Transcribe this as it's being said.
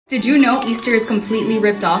Did you know Easter is completely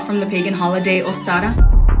ripped off from the pagan holiday Ostara?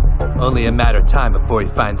 Only a matter of time before he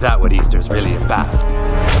finds out what Easter's really about.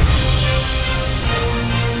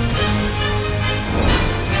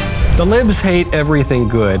 The libs hate everything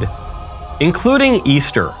good, including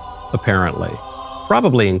Easter, apparently.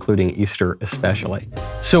 Probably including Easter especially.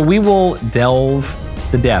 So we will delve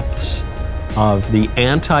the depths of the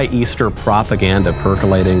anti-Easter propaganda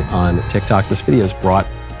percolating on TikTok. This video is brought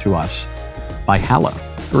to us by Hallow.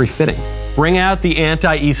 Very fitting. Bring out the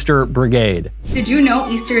anti-Easter brigade. Did you know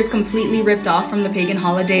Easter is completely ripped off from the pagan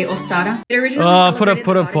holiday Ostara? It originally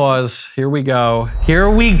Put a pause. Here we go. Here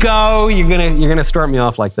we go. You're gonna start me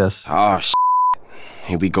off like this. Oh,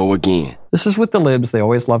 here we go again. This is what the libs, they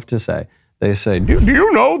always love to say. They say, do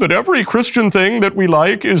you know that every Christian thing that we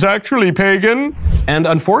like is actually pagan? And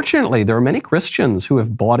unfortunately, there are many Christians who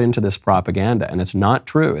have bought into this propaganda, and it's not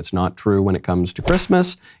true. It's not true when it comes to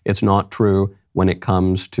Christmas. It's not true when it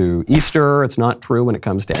comes to Easter. It's not true when it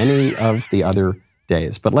comes to any of the other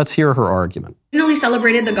days. But let's hear her argument. Originally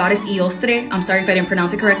celebrated the goddess Iostre. I'm sorry if I didn't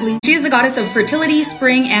pronounce it correctly. She is the goddess of fertility,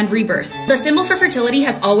 spring, and rebirth. The symbol for fertility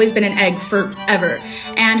has always been an egg forever,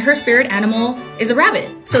 and her spirit animal is a rabbit.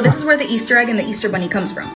 So this is where the Easter egg and the Easter bunny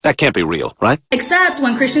comes from. That can't be real, right? Except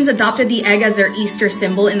when Christians adopted the egg as their Easter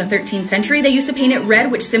symbol in the 13th century, they used to paint it red,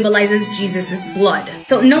 which symbolizes Jesus' blood.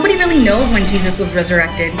 So nobody really knows when Jesus was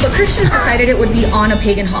resurrected, but Christians decided it would be on a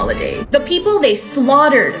pagan holiday. The people they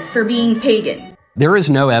slaughtered for being pagan. There is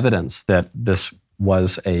no evidence that this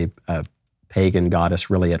was a pagan goddess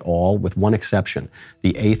really at all, with one exception.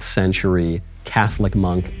 The 8th century Catholic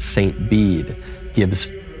monk Saint Bede gives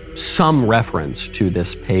some reference to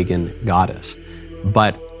this pagan goddess.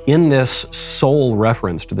 But in this sole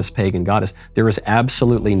reference to this pagan goddess, there is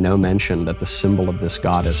absolutely no mention that the symbol of this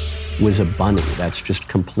goddess was a bunny. That's just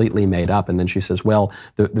completely made up. And then she says, well,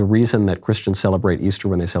 the reason that Christians celebrate Easter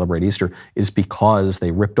when they celebrate Easter is because they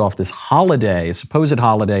ripped off this holiday, a supposed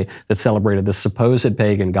holiday that celebrated this supposed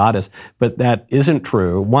pagan goddess. But that isn't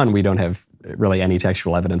true. One, we don't have really any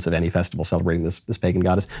textual evidence of any festival celebrating this pagan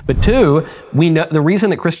goddess. But two, we know the reason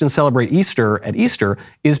that Christians celebrate Easter at Easter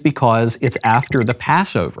is because it's after the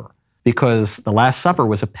Passover, because the Last Supper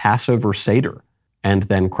was a Passover Seder. And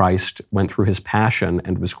then Christ went through his passion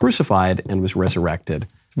and was crucified and was resurrected.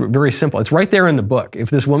 Very simple. It's right there in the book. If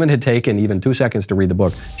this woman had taken even 2 seconds to read the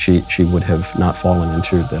book, she would have not fallen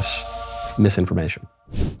into this misinformation.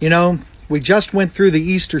 You know, we just went through the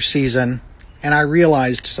Easter season and I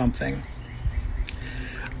realized something.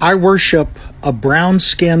 I worship a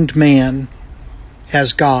brown-skinned man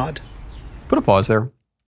as God. Put a pause there.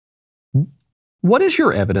 What is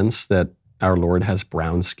your evidence that our Lord has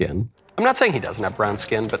brown skin? I'm not saying he doesn't have brown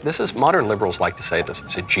skin, but this is, modern liberals like to say this,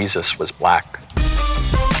 that Jesus was black.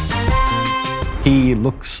 He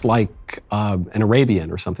looks like an Arabian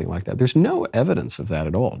or something like that. There's no evidence of that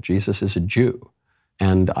at all. Jesus is a Jew,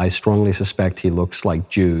 and I strongly suspect he looks like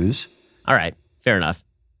Jews. All right, fair enough.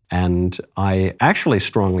 And I actually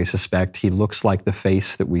strongly suspect he looks like the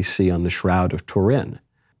face that we see on the Shroud of Turin.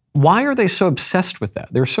 Why are they so obsessed with that?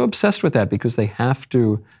 They're so obsessed with that because they have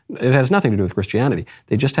to, it has nothing to do with Christianity.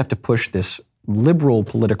 They just have to push this liberal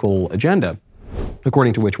political agenda,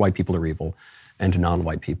 according to which white people are evil and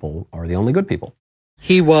non-white people are the only good people.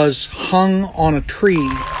 He was hung on a tree.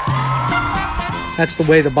 That's the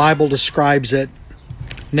way the Bible describes it.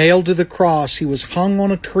 Nailed to the cross, he was hung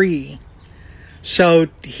on a tree. So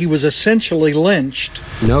he was essentially lynched.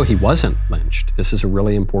 No, he wasn't lynched. This is a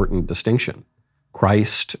really important distinction.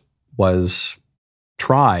 Christ was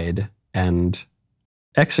tried and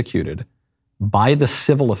executed by the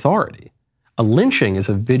civil authority. A lynching is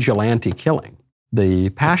a vigilante killing. The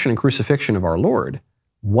passion and crucifixion of our Lord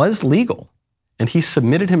was legal, and he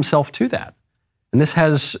submitted himself to that. And this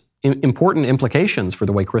has important implications for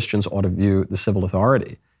the way Christians ought to view the civil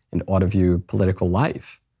authority and ought to view political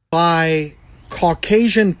life. By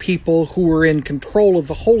Caucasian people who were in control of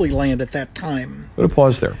the Holy Land at that time. Put a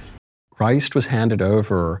pause there. Christ was handed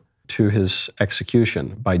over to his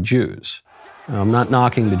execution by Jews. Now, I'm not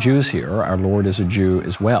knocking the Jews here. Our Lord is a Jew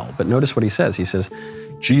as well. But notice what he says. He says,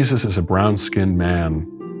 Jesus is a brown-skinned man,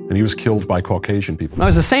 and he was killed by Caucasian people. No,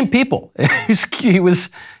 it's the same people.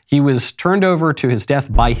 He was turned over to his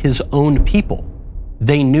death by his own people.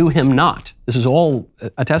 They knew him not. This is all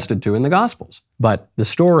attested to in the Gospels. But the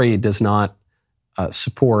story does not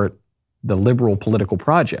support the liberal political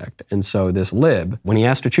project. And so this lib, when he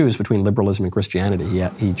has to choose between liberalism and Christianity,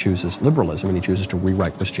 he chooses liberalism, and he chooses to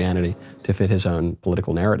rewrite Christianity to fit his own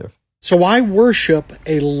political narrative. So I worship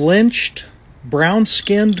a lynched,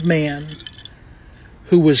 brown-skinned man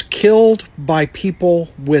who was killed by people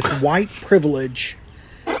with white privilege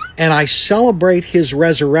and I celebrate his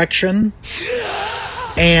resurrection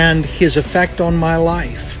and his effect on my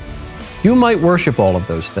life. You might worship all of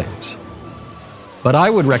those things, but I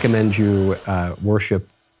would recommend you worship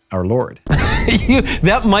our Lord.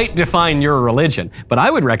 That might define your religion, but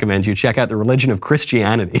I would recommend you check out the religion of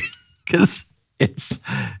Christianity, because it's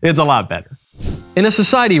a lot better. In a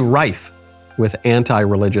society rife with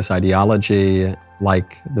anti-religious ideology,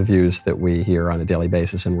 like the views that we hear on a daily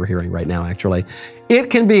basis, and we're hearing right now actually,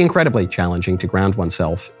 it can be incredibly challenging to ground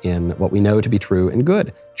oneself in what we know to be true and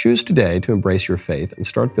good. Choose today to embrace your faith and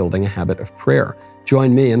start building a habit of prayer.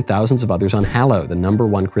 Join me and thousands of others on Hallow, the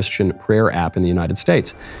 #1 Christian prayer app in the United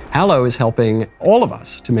States. Hallow is helping all of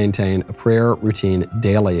us to maintain a prayer routine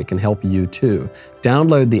daily. It can help you too.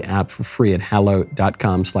 Download the app for free at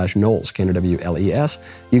hallow.com/Knowles, Knowles.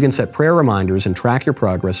 You can set prayer reminders and track your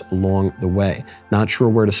progress along the way. Not sure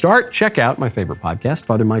where to start? Check out my favorite podcast,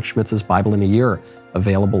 Father Mike Schmitz's Bible in a Year,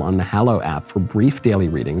 available on the Hallow app for brief daily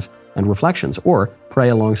readings and reflections, or pray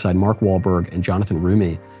alongside Mark Wahlberg and Jonathan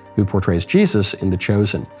Rumi, who portrays Jesus in The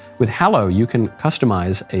Chosen. With Hallow, you can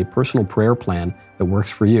customize a personal prayer plan that works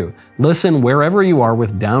for you. Listen wherever you are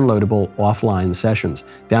with downloadable offline sessions.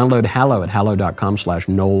 Download Hallow at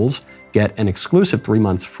hallow.com/Knowles. Get an exclusive 3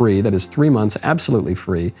 months free. That is 3 months absolutely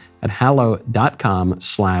free at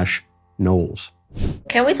hallow.com/Knowles.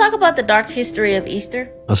 Can we talk about the dark history of Easter?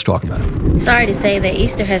 Let's talk about it. Sorry to say that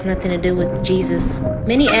Easter has nothing to do with Jesus.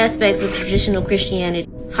 Many aspects of traditional Christianity,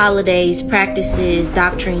 holidays, practices,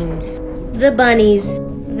 doctrines, the bunnies,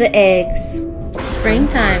 the eggs,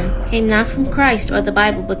 springtime, came not from Christ or the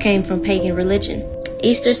Bible, but came from pagan religion.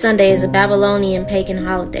 Easter Sunday is a Babylonian pagan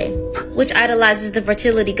holiday, which idolizes the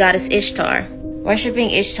fertility goddess Ishtar. Worshipping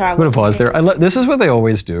Ishtar. I'm going to pause there. This is what they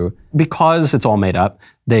always do. Because it's all made up,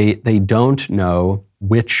 they don't know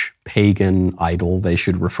which pagan idol they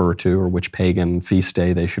should refer to or which pagan feast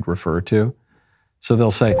day they should refer to. So they'll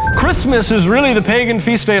say, Christmas is really the pagan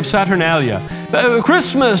feast day of Saturnalia.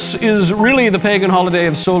 Christmas is really the pagan holiday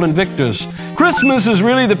of Sol Invictus. Christmas is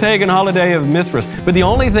really the pagan holiday of Mithras. But the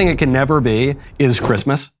only thing it can never be is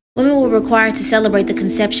Christmas. Women were required to celebrate the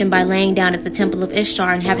conception by laying down at the temple of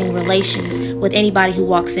Ishtar and having relations with anybody who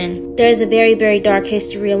walks in. There is a very, very dark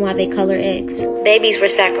history on why they color eggs. Babies were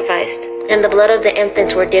sacrificed, and the blood of the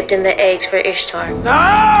infants were dipped in the eggs for Ishtar.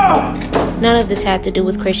 No! None of this had to do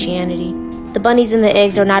with Christianity. The bunnies and the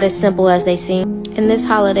eggs are not as simple as they seem, and this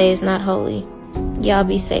holiday is not holy. Y'all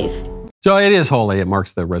be safe. So it is holy. It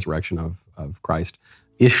marks the resurrection of Christ.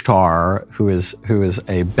 Ishtar, who is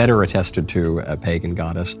a better attested to a pagan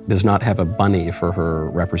goddess, does not have a bunny for her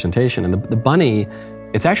representation. And the bunny,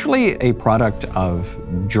 it's actually a product of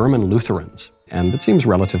German Lutherans. And it seems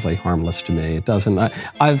relatively harmless to me. It doesn't.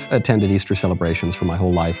 I've attended Easter celebrations for my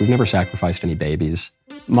whole life. We've never sacrificed any babies.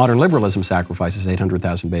 Modern liberalism sacrifices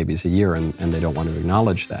 800,000 babies a year, and they don't want to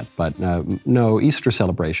acknowledge that. But no, Easter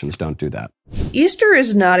celebrations don't do that. Easter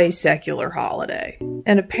is not a secular holiday.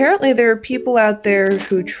 And apparently there are people out there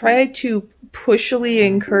who try to pushily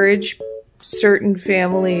encourage certain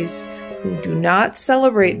families who do not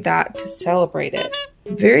celebrate that to celebrate it.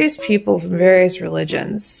 Various people from various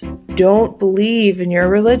religions don't believe in your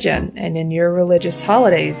religion and in your religious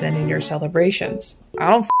holidays and in your celebrations. I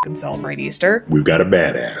don't fucking celebrate Easter. We've got a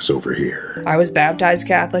badass over here. I was baptized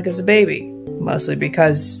Catholic as a baby, mostly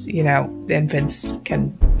because, infants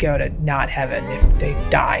can go to not heaven if they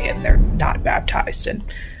die and they're not baptized. And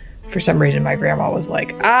for some reason, my grandma was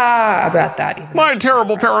like, about that. My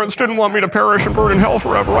terrible parents didn't want me to perish and burn in hell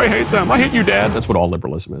forever. I hate them. I hate you, Dad. That's what all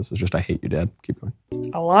liberalism is. It's just, I hate you, Dad. Keep going.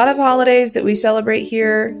 A lot of holidays that we celebrate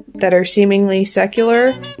here that are seemingly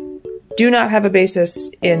secular do not have a basis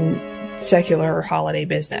in secular holiday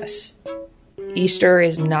business. Easter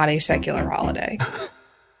is not a secular holiday.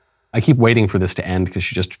 I keep waiting for this to end because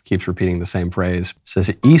she just keeps repeating the same phrase. It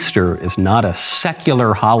says, Easter is not a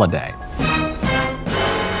secular holiday.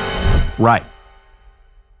 Right.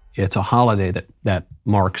 It's a holiday that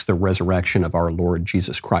marks the resurrection of our Lord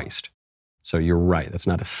Jesus Christ. So you're right, that's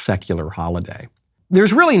not a secular holiday.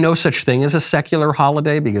 There's really no such thing as a secular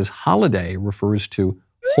holiday because holiday refers to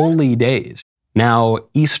holy days. Now,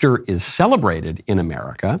 Easter is celebrated in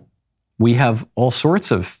America. We have all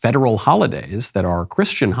sorts of federal holidays that are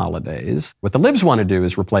Christian holidays. What the libs want to do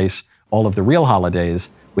is replace all of the real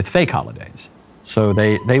holidays with fake holidays. So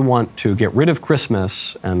they want to get rid of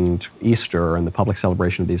Christmas and Easter and the public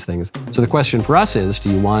celebration of these things. So the question for us is, do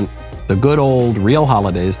you want the good old real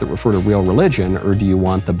holidays that refer to real religion, or do you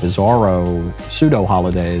want the bizarro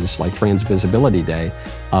pseudo-holidays like Trans Visibility Day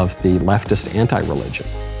of the leftist anti-religion?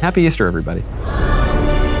 Happy Easter, everybody.